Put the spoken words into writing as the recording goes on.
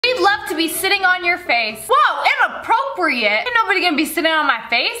to be sitting on your face. Whoa, inappropriate. Ain't nobody gonna be sitting on my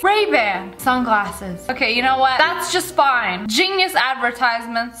face. Ray-Ban. Sunglasses. Okay, you know what? That's just fine. Genius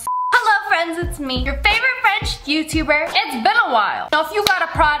advertisements. Hello friends, it's me, your favorite French YouTuber. It's been a while. Now if you got a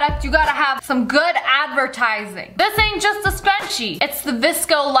product, you gotta have some good advertising. This ain't just a scrunchie, it's the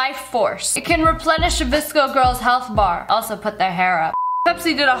Visco Life Force. It can replenish a Visco girl's health bar. Also put their hair up.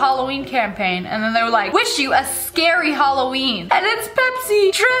 Pepsi did a Halloween campaign and then they were like, wish you a scary Halloween. And it's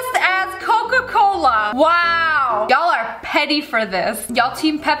Pepsi dressed as Coca-Cola. Wow. Y'all are petty for this. Y'all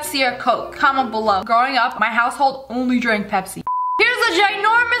team Pepsi or Coke? Comment below. Growing up, my household only drank Pepsi. Here's a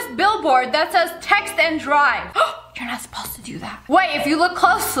ginormous billboard that says text and drive. You're not supposed to do that. Wait, if you look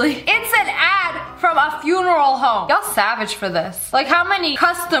closely, it's an ad from a funeral home. Y'all savage for this. Like, how many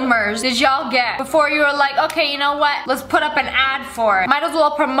customers did y'all get before you were like, okay, you know what? Let's put up an ad for it. Might as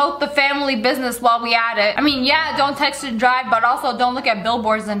well promote the family business while we at it. I mean, yeah, don't text and drive, but also don't look at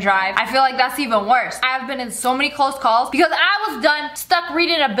billboards and drive. I feel like that's even worse. I have been in so many close calls because I was done stuck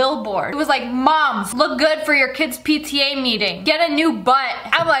reading a billboard. It was like, moms, look good for your kid's PTA meeting. Get a new butt.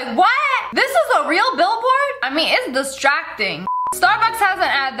 I'm like, what? This is a real billboard? I mean, it's distracting. Starbucks has an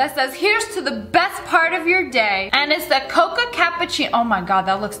ad that says, here's to the best part of your day. And it's the Coca Cappuccino. Oh my god,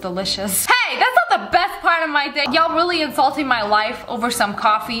 that looks delicious. Hey, that's not the best part of my day. Y'all really insulting my life over some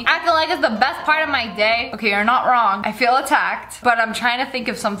coffee. Acting like it's the best part of my day. Okay, you're not wrong. I feel attacked. But I'm trying to think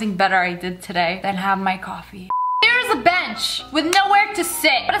of something better I did today than have my coffee. Here's a bench with nowhere to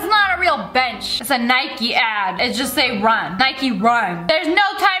sit, but it's not a real bench. It's a Nike ad. It just say run. Nike run. There's no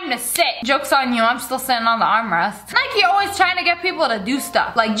time to sit. Joke's on you, I'm still sitting on the armrest. Nike always trying to get people to do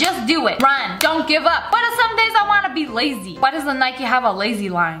stuff. Like, just do it. Run. Don't give up. But some days I want to be lazy. Why doesn't Nike have a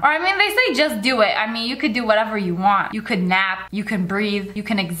lazy line? Or I mean, they say just do it. I mean, you could do whatever you want. You could nap. You can breathe. You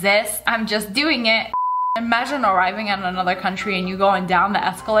can exist. I'm just doing it. Imagine arriving in another country and you going down the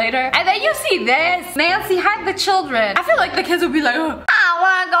escalator and then you see this. Nancy, hide the children. I feel like the kids would be like, oh, I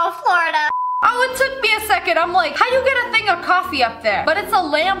wanna go to Florida. Oh, it took me a second. I'm like, how you get a thing of coffee up there? But it's a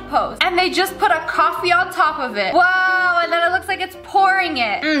lamppost and they just put a coffee on top of it. Whoa, and then it looks like it's pouring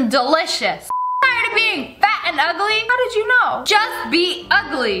it. Delicious. Tired of being fat and ugly? How did you know? Just be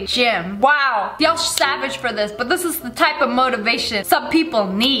ugly, Jim. Wow, y'all savage for this, but this is the type of motivation some people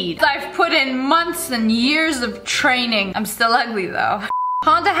need. I've put in months and years of training. I'm still ugly though.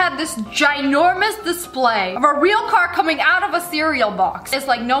 Honda had this ginormous display of a real car coming out of a cereal box. It's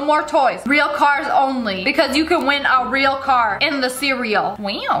like no more toys, real cars only, because you can win a real car in the cereal.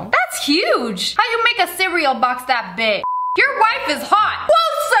 Wow, that's huge. How you make a cereal box that big? Your wife is hot.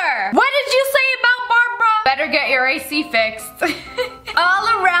 Closer! What did you say about Barbara? Better get your AC fixed.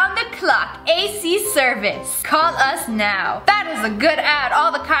 All around the clock, AC service. Call us now. That is a good ad.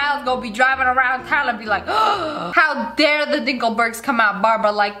 All the Kyles go be driving around town and be like, oh, how dare the Dinkelbergs come out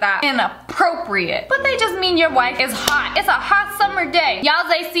Barbara like that. Inappropriate. But they just mean your wife is hot. It's a hot summer day.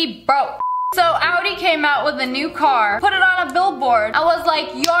 Y'all's AC broke. So Audi came out with a new car, put it on a billboard. I was like,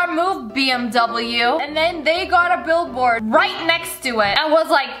 your move, BMW. And then they got a billboard right next to it. I was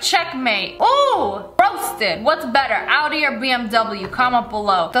like, checkmate. Ooh, roasted. What's better, Audi or BMW? Comment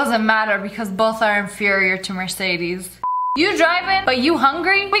below. Doesn't matter because both are inferior to Mercedes. You driving, but you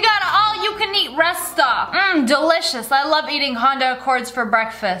hungry? We got an all-you-can-eat rest stop. Delicious. I love eating Honda Accords for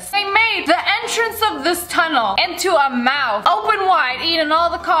breakfast. They made the entrance of this tunnel into a mouth, open wide, eating all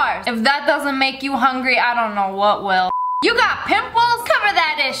the cars. If that doesn't make you hungry, I don't know what will. You got pimples? Cover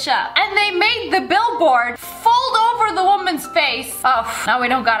that ish up. And they made the billboard fold over the woman's face. Oh, now we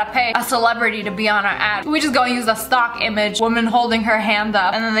don't gotta pay a celebrity to be on our ad. We just gonna use a stock image, woman holding her hand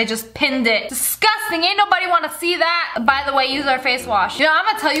up, and then they just pinned it. Disgusting, ain't nobody wanna see that. By the way, use our face wash. You know, I'm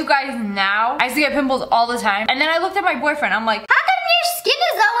gonna tell you guys now, I used to get pimples all the time. And then I looked at my boyfriend, I'm like, how come your skin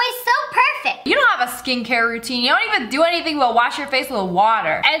is always so perfect? You don't have a skincare routine. You don't even do anything but wash your face with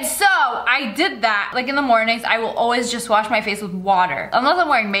water. And so, I did that. Like in the mornings, I will always just wash my face with water. Unless I'm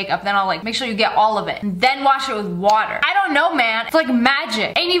wearing makeup, then I'll like make sure you get all of it. And then wash it with water. I don't know, man. It's like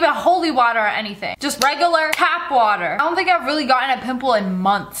magic. Ain't even holy water or anything. Just regular tap water. I don't think I've really gotten a pimple in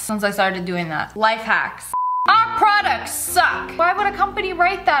months since I started doing that. Life hacks. Our products suck. Why would a company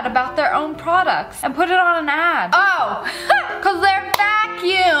write that about their own products and put it on an ad? Oh, because they're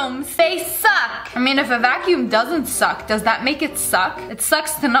vacuums. They suck. I mean, if a vacuum doesn't suck, does that make it suck? It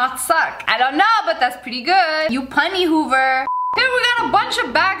sucks to not suck. I don't know, but that's pretty good. You punny Hoover. Here we got a bunch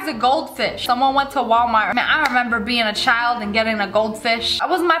of bags of goldfish. Someone went to Walmart. Man, I remember being a child and getting a goldfish. That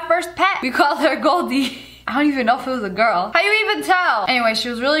was my first pet. We called her Goldie. I don't even know if it was a girl. How you even tell? Anyway, she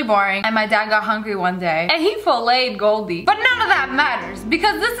was really boring and my dad got hungry one day and he filleted Goldie. But none of that matters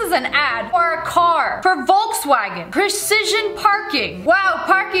because this is an ad for a car, for Volkswagen. Precision parking. Wow,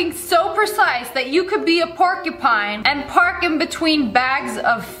 parking so precise that you could be a porcupine and park in between bags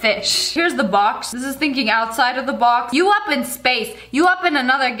of fish. Here's the box. This is thinking outside of the box. You up in space. You up in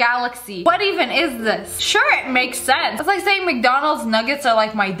another galaxy. What even is this? Sure, it makes sense. It's like saying McDonald's nuggets are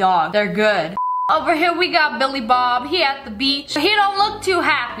like my dog. They're good. Over here we got Billy Bob. He at the beach. He don't look too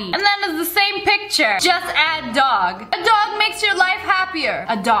happy. And then it's the same picture. Just add dog. A dog makes your life happier.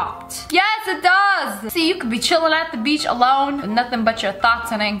 Adopt. Yes, it does. See, you could be chilling at the beach alone with nothing but your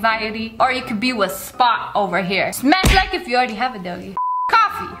thoughts and anxiety. Or you could be with Spot over here. Smash like if you already have a doggy.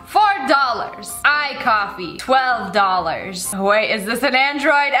 Coffee, $4. iCoffee, $12. Wait, is this an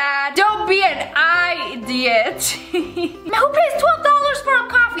Android ad? Don't be an idiot. Who pays $12 for a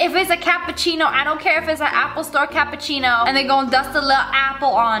coffee? If it's a cappuccino, I don't care if it's an Apple Store cappuccino and they gonna dust a little apple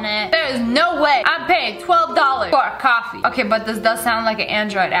on it. There is no way I'm paying $12 for a coffee. Okay, but this does sound like an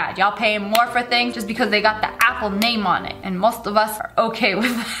Android ad. Y'all paying more for things just because they got the Apple name on it. And most of us are okay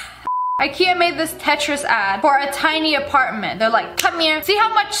with that. IKEA made this Tetris ad for a tiny apartment. They're like, come here, see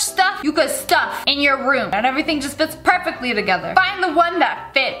how much stuff you could stuff in your room. And everything just fits perfectly together. Find the one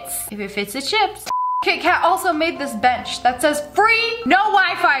that fits. If it fits the chips. Kit Kat also made this bench that says free, no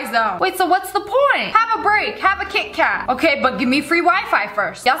Wi-Fi zone. Wait, so what's the point? Have a break, have a Kit Kat. Okay, but give me free Wi-Fi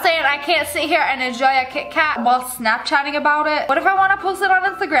first. Y'all saying I can't sit here and enjoy a Kit Kat while Snapchatting about it? What if I want to post it on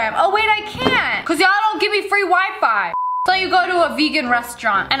Instagram? Oh wait, I can't, cause y'all don't give me free Wi-Fi. So you go to a vegan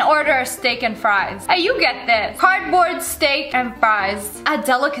restaurant and order a steak and fries. Hey, you get this. Cardboard steak and fries. A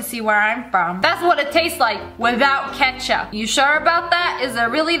delicacy where I'm from. That's what it tastes like without ketchup. You sure about that? Is it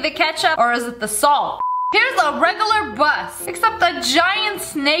really the ketchup or is it the salt? Here's a regular bus, except a giant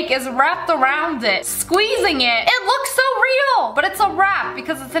snake is wrapped around it. Squeezing it. It looks so real, but it's a wrap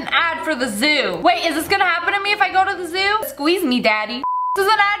because it's an ad for the zoo. Wait, is this gonna happen to me if I go to the zoo? Squeeze me, daddy. This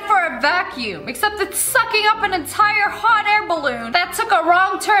is an ad for a vacuum, except it's sucking up an entire hot air balloon that took a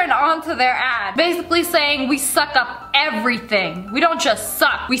wrong turn onto their ad. Basically saying we suck up everything. We don't just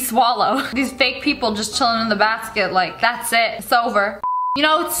suck, we swallow. These fake people just chilling in the basket like, that's it, it's over. You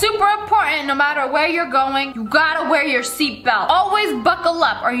know, it's super important no matter where you're going, you gotta wear your seatbelt. Always buckle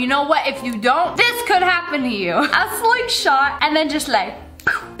up, or you know what, if you don't, this could happen to you. A slingshot, and then just like,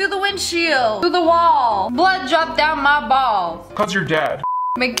 through the windshield, through the wall. Blood dropped down my balls. Cause you're dead.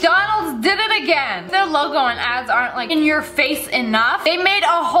 McDonald's did it again. Their logo and ads aren't like in your face enough. They made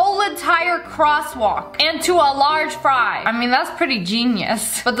a whole entire crosswalk into a large fry. I mean, that's pretty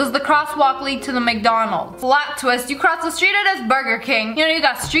genius. But does the crosswalk lead to the McDonald's? Plot twist, you cross the street and it's Burger King. You know, you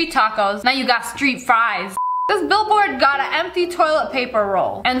got street tacos, now you got street fries. This billboard got an empty toilet paper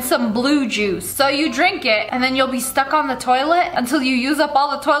roll and some blue juice. So you drink it and then you'll be stuck on the toilet until you use up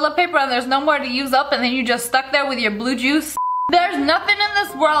all the toilet paper and there's no more to use up and then you just stuck there with your blue juice. There's nothing in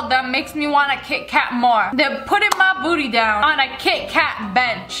this world that makes me want a Kit Kat more than putting my booty down on a Kit Kat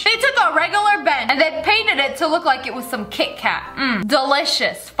bench. They took a regular bench and they painted it to look like it was some Kit Kat.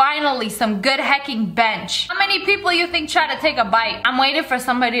 Delicious. Finally, some good hecking bench. How many people you think try to take a bite? I'm waiting for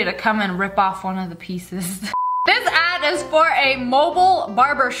somebody to come and rip off one of the pieces. This ad is for a mobile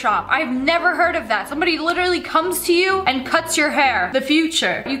barber shop. I've never heard of that. Somebody literally comes to you and cuts your hair. The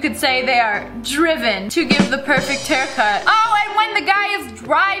future. You could say they are driven to give the perfect haircut. Oh, and when the guy is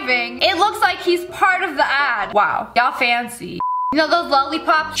driving, it looks like he's part of the ad. Wow, y'all fancy. You know those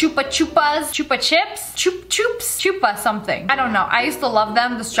lollipops, chupa chupas, chupa chips, chupa something. I don't know. I used to love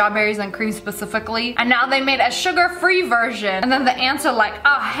them, the strawberries and cream specifically. And now they made a sugar-free version. And then the ants are like,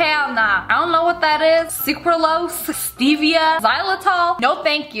 oh hell nah. I don't know what that is. Sucralose, stevia, xylitol. No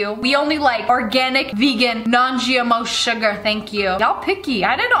thank you. We only like organic, vegan, non-GMO sugar, thank you. Y'all picky.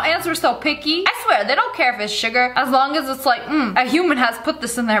 I didn't know ants were so picky. I swear, they don't care if it's sugar. As long as it's like, a human has put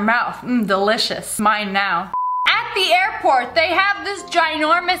this in their mouth. Delicious. Mine now. At the airport, they have this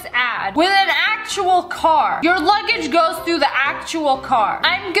ginormous ad with an actual car. Your luggage goes through the actual car.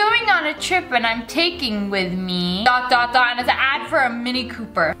 I'm going on a trip and I'm taking with me ... and it's an ad for a Mini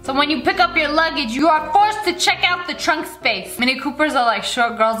Cooper. So when you pick up your luggage, you are forced to check out the trunk space. Mini Coopers are like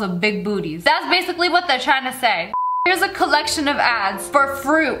short girls with big booties. That's basically what they're trying to say. Here's a collection of ads for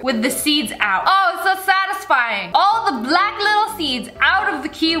fruit with the seeds out. Oh, it's so satisfying. All the black little seeds out of the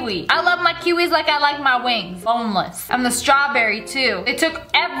kiwi. I love my kiwis like I like my wings. Boneless. And the strawberry too. They took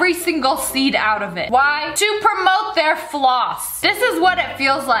every single seed out of it. Why? To promote their floss. This is what it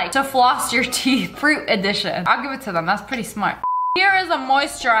feels like to floss your teeth. Fruit edition. I'll give it to them. That's pretty smart. Here is a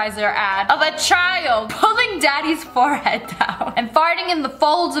moisturizer ad of a child pulling daddy's forehead down and farting in the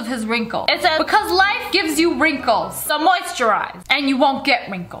folds of his wrinkles. It says, because life gives you wrinkles, so moisturize and you won't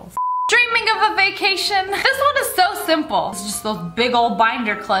get wrinkles. Dreaming of a vacation? This one is so simple. It's just those big old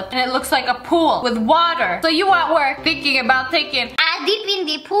binder clips and it looks like a pool with water. So you at work thinking about taking a dip in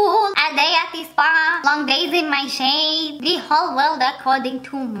the pool, a day at the spa, long days in my shade, the whole world according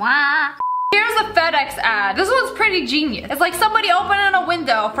to moi. Here's a FedEx ad. This one's pretty genius. It's like somebody opening a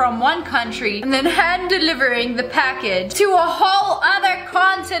window from one country and then hand delivering the package to a whole other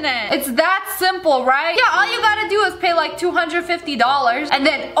continent. It's that simple, right? Yeah, all you gotta do is pay like $250 and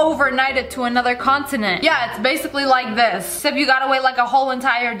then overnight it to another continent. Yeah, it's basically like this. Except you gotta wait like a whole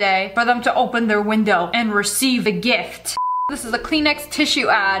entire day for them to open their window and receive the gift. This is a Kleenex tissue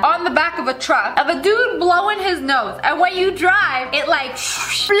ad on the back of a truck of a dude blowing his nose. And when you drive, it like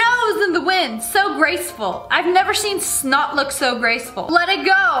blows in the wind. So graceful. I've never seen snot look so graceful. Let it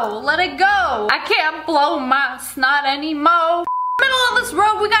go. Let it go. I can't blow my snot anymore. Middle of this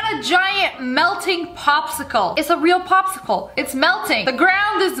road, we got a giant melting popsicle. It's a real popsicle. It's melting. The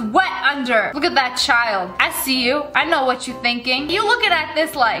ground is wet under. Look at that child. I see you. I know what you're thinking. You looking at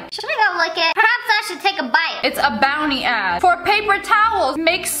this like, should I go look at? Perhaps I should take a bite. It's a bounty ad. For paper towels,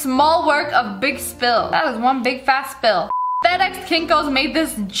 make small work of big spill. That is one big fast spill. FedEx Kinko's made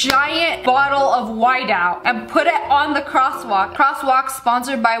this giant bottle of whiteout and put it on the crosswalk. Crosswalk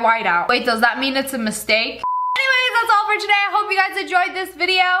sponsored by whiteout. Wait, does that mean it's a mistake? Anyways, that's all for today. I hope you guys enjoyed this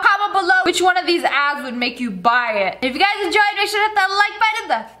video. Comment below which one of these ads would make you buy it. If you guys enjoyed, make sure to hit that like button,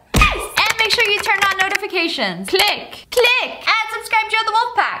 and make sure you turn on notifications. Click, and subscribe to the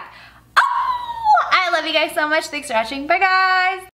Wolf Pack. Oh, I love you guys so much. Thanks for watching. Bye, guys.